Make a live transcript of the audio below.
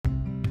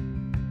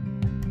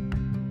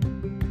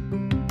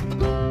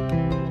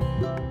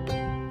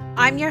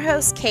I'm your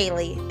host,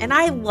 Kaylee, and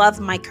I love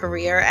my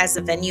career as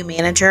a venue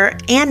manager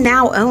and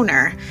now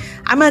owner.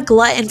 I'm a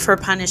glutton for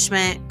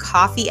punishment,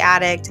 coffee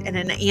addict, and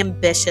an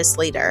ambitious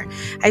leader.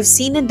 I've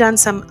seen and done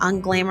some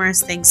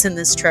unglamorous things in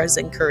this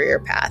chosen career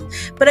path,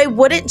 but I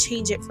wouldn't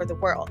change it for the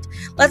world.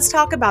 Let's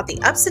talk about the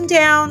ups and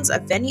downs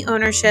of venue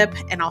ownership,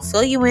 and I'll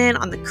fill you in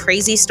on the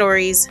crazy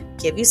stories,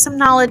 give you some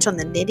knowledge on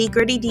the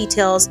nitty-gritty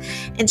details,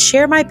 and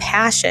share my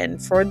passion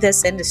for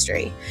this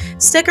industry.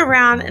 Stick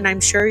around, and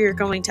I'm sure you're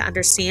going to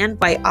understand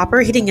why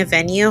operating a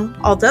venue,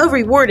 although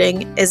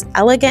rewarding, is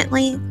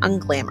elegantly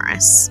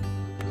unglamorous.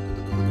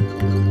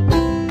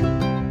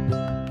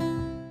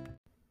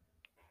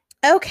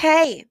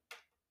 Okay,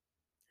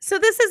 so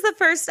this is the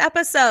first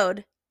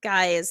episode,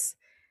 guys.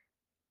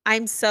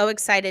 I'm so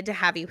excited to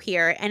have you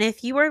here. And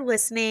if you are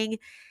listening,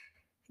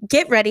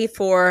 get ready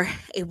for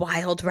a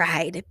wild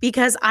ride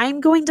because I'm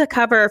going to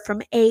cover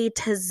from A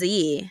to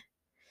Z.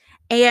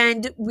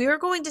 And we're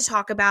going to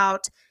talk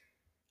about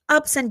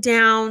ups and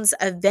downs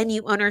of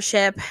venue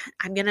ownership.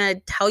 I'm going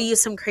to tell you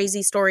some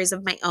crazy stories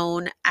of my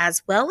own,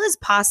 as well as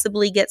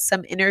possibly get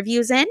some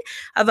interviews in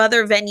of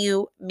other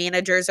venue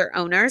managers or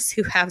owners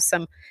who have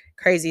some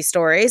crazy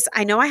stories.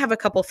 I know I have a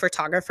couple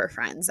photographer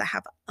friends that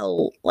have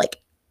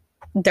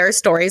their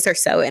stories are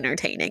so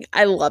entertaining.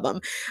 I love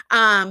them.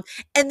 And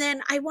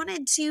then I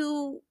wanted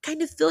to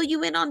kind of fill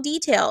you in on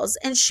details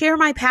and share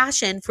my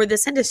passion for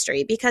this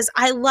industry because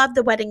I love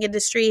the wedding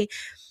industry.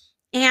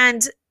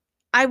 And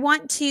I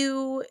want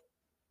to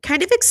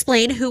kind of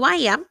explain who I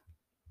am,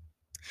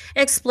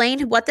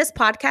 explain what this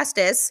podcast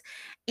is,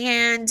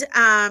 and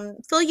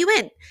fill you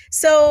in.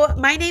 So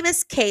my name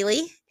is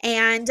Kaylee,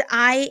 and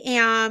I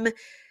am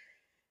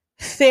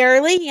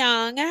fairly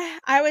young.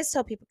 I always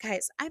tell people,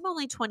 guys, I'm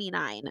only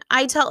 29.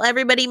 I tell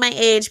everybody my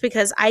age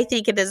because I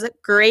think it is a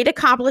great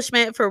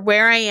accomplishment for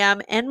where I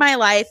am in my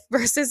life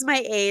versus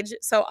my age.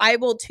 So I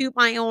will toot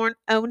my own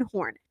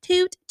horn.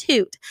 Toot,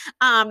 toot.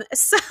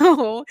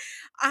 So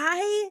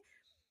I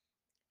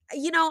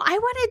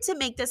wanted to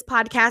make this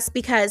podcast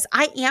because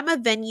I am a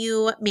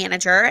venue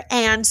manager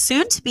and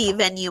soon to be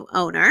venue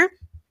owner.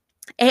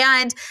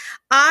 And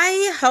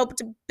I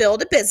helped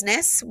build a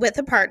business with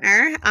a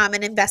partner,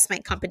 an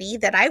investment company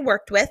that I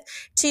worked with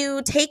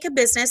to take a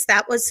business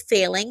that was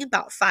failing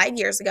about 5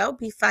 years ago, it'll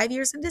be 5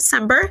 years in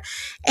December.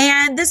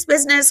 And this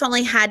business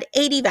only had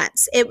 8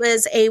 events. It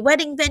was a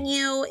wedding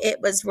venue.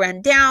 It was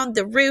run down,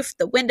 the roof,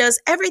 the windows,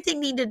 everything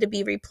needed to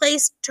be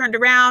replaced, turned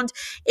around.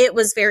 It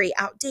was very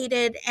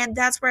outdated. And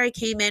that's where I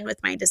came in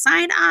with my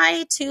design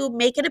eye to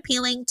make it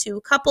appealing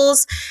to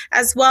couples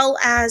as well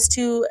as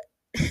to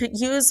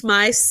use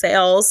my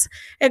sales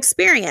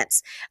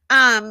experience.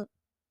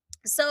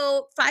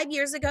 So 5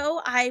 years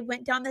ago, I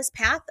went down this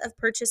path of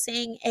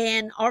purchasing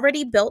an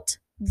already built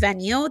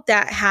venue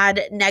that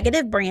had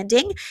negative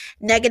branding,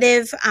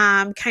 negative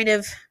kind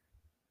of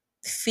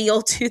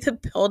feel to the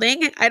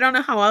building. I don't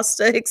know how else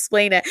to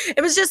explain it.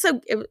 It was just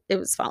it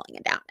was falling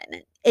down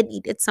and it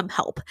needed some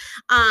help.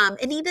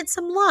 It needed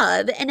some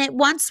love. And it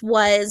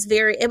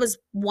was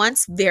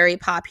once very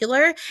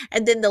popular.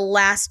 And then the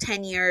last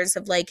 10 years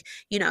of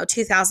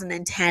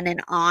 2010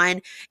 and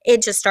on,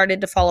 it just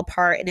started to fall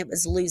apart and it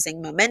was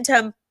losing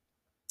momentum.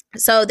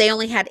 So they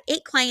only had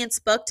 8 clients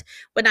booked.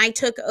 When I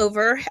took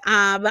over,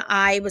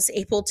 I was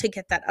able to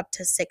get that up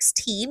to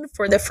 16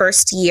 for the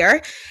first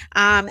year,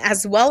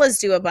 as well as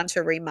do a bunch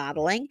of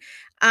remodeling.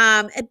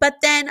 But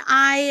then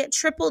I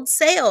tripled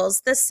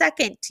sales the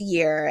second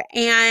year,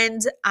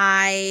 and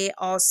I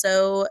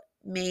also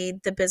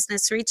made the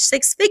business reach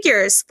 6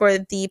 figures for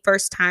the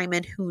first time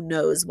and who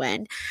knows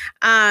when.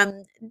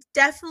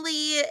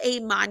 Definitely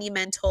a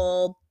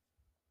monumental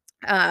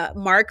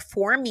mark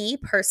for me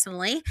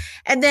personally.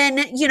 And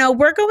then,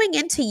 we're going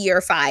into year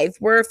 5.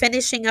 We're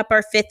finishing up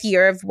our 5th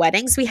year of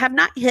weddings. We have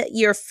not hit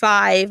year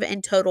 5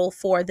 in total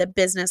for the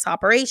business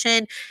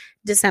operation.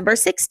 December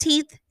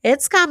 16th,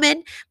 it's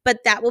coming, but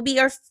that will be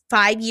our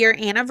 5-year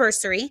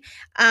anniversary.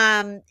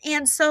 And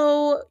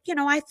so,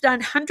 I've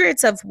done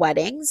hundreds of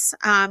weddings,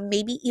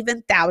 maybe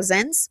even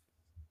thousands.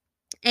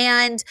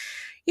 And,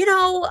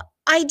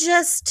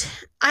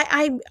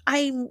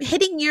 I'm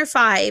hitting year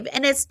 5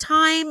 and it's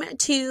time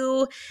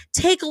to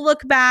take a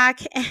look back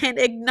and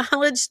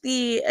acknowledge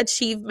the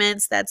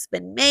achievements that's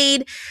been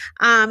made.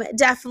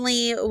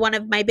 Definitely one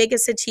of my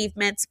biggest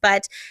achievements,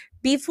 but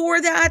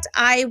before that,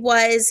 I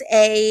was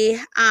a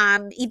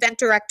event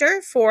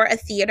director for a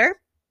theater.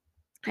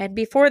 And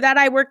before that,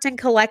 I worked in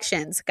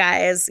collections,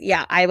 guys.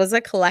 Yeah, I was a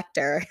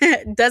collector.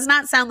 Does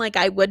not sound like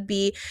I would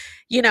be,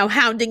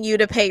 hounding you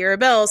to pay your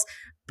bills,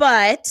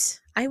 but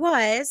I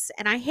was,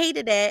 and I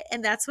hated it.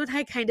 And that's when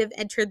I kind of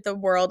entered the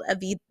world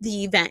of the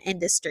event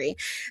industry.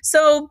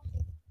 So,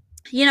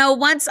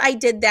 once I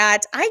did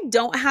that, I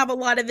don't have a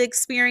lot of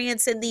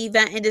experience in the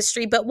event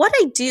industry, but what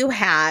I do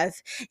have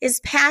is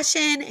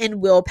passion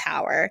and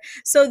willpower.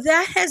 So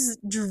that has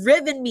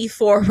driven me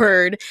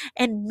forward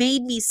and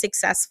made me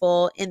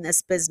successful in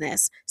this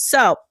business.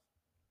 So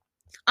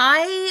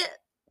I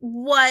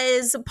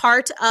was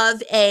part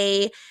of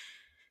a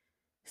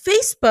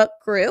Facebook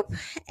group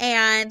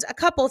and a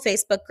couple of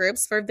Facebook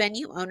groups for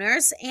venue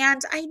owners.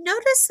 And I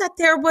noticed that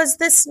there was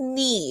this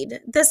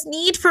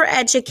need for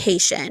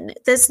education,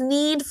 this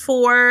need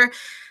for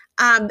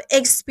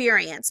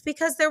experience,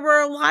 because there were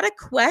a lot of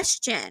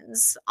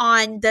questions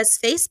on this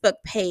Facebook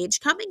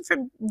page coming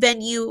from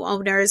venue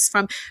owners,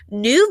 from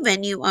new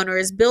venue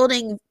owners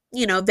building,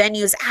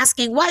 venues,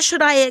 asking, what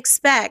should I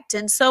expect?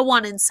 And so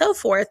on and so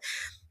forth.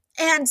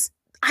 And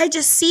I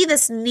just see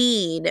this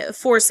need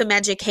for some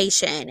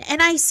education,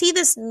 and I see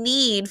this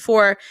need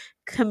for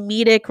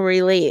comedic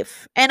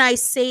relief. And I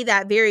say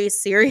that very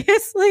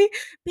seriously,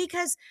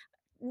 because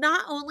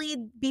not only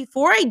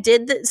before I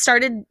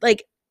started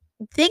like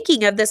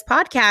thinking of this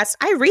podcast,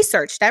 I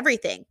researched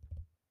everything.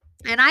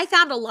 And I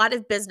found a lot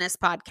of business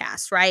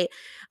podcasts, right?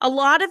 A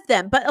lot of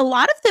them, but a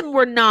lot of them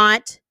were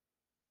not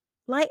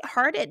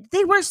lighthearted.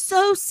 They were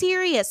so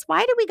serious.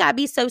 Why do we gotta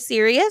be so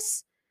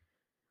serious?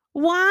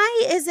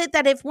 Why is it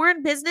that if we're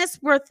in business,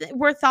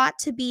 we're thought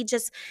to be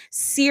just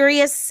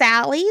serious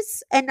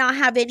Sallies and not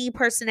have any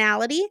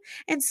personality?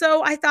 And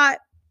so I thought,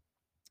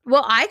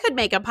 well, I could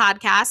make a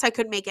podcast. I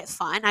could make it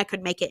fun. I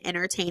could make it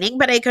entertaining,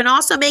 but I can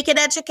also make it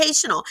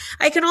educational.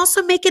 I can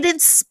also make it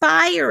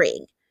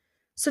inspiring.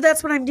 So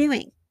that's what I'm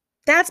doing.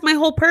 That's my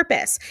whole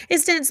purpose,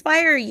 is to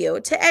inspire you,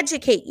 to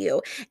educate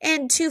you,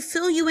 and to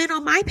fill you in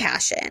on my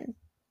passion,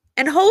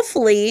 and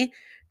hopefully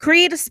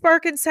create a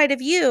spark inside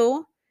of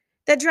you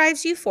that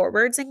drives you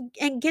forwards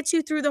and gets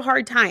you through the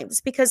hard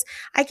times. Because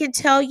I can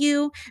tell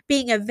you,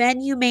 being a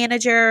venue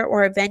manager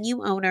or a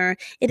venue owner,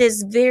 it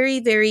is very,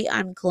 very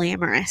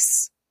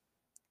unglamorous.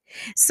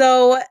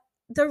 So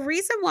the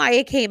reason why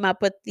I came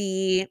up with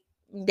the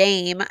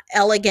name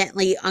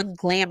Elegantly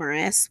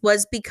Unglamorous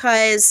was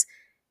because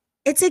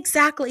it's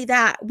exactly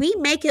that. We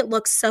make it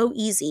look so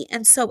easy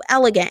and so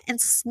elegant and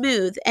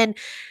smooth, and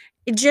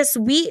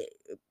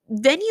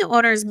venue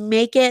owners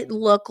make it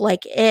look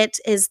like it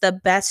is the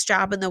best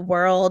job in the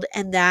world,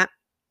 and that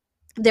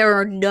there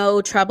are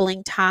no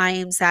troubling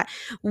times, that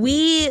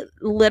we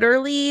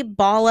literally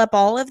ball up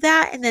all of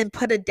that and then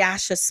put a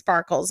dash of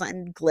sparkles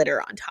and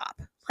glitter on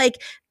top.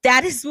 Like,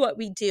 that is what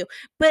we do.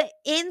 But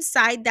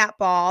inside that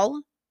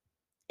ball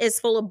is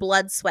full of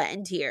blood, sweat,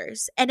 and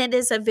tears. And it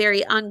is a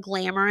very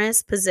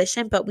unglamorous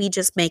position, but we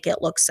just make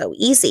it look so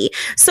easy.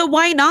 So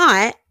why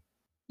not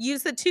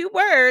use the two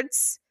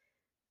words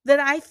that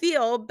I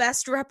feel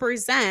best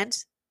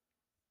represent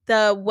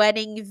the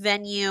wedding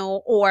venue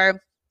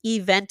or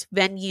event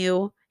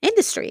venue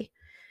industry?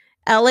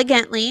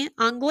 Elegantly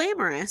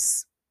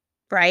unglamorous,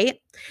 right?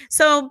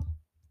 So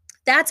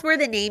that's where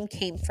the name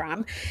came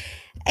from.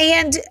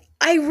 And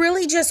I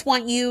really just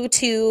want you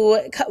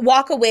to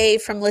walk away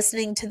from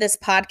listening to this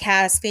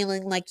podcast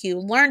feeling like you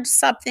learned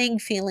something,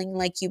 feeling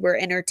like you were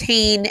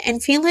entertained,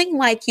 and feeling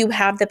like you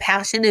have the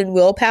passion and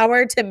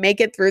willpower to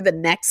make it through the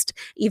next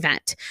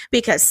event.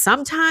 Because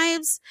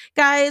sometimes,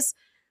 guys,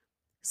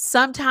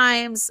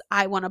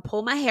 I want to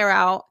pull my hair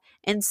out,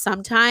 and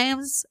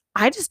sometimes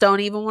I just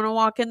don't even want to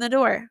walk in the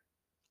door.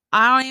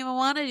 I don't even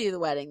want to do the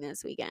wedding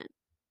this weekend.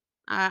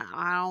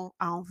 I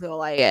don't feel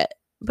like it.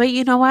 But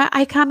you know what?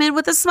 I come in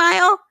with a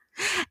smile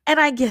and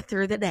I get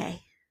through the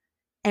day.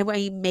 And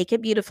we make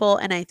it beautiful,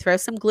 and I throw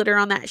some glitter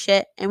on that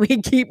shit, and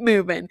we keep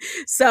moving.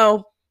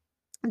 So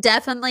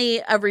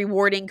definitely a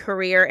rewarding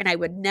career, and I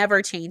would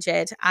never change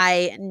it.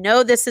 I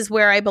know this is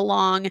where I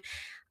belong.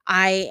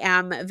 I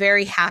am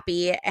very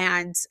happy,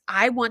 and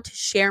I want to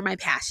share my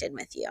passion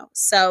with you.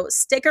 So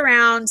stick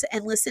around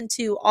and listen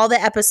to all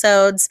the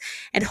episodes,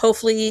 and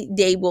hopefully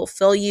they will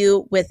fill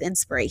you with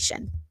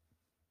inspiration.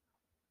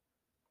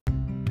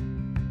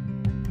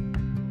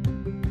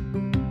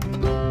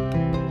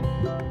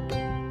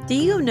 Do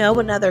you know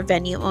another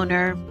venue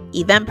owner,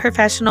 event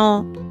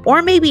professional,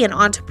 or maybe an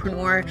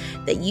entrepreneur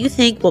that you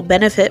think will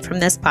benefit from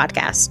this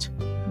podcast?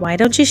 Why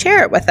don't you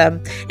share it with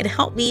them and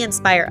help me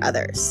inspire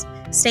others?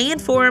 Stay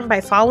informed by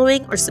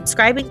following or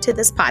subscribing to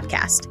this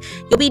podcast.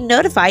 You'll be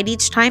notified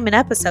each time an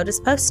episode is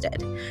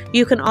posted.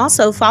 You can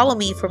also follow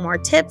me for more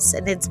tips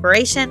and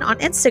inspiration on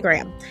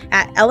Instagram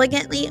at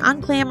Elegantly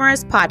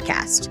Unglamorous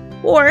Podcast,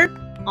 or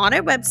on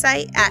our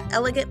website at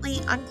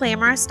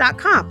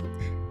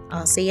elegantlyunglamorous.com.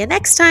 I'll see you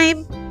next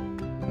time.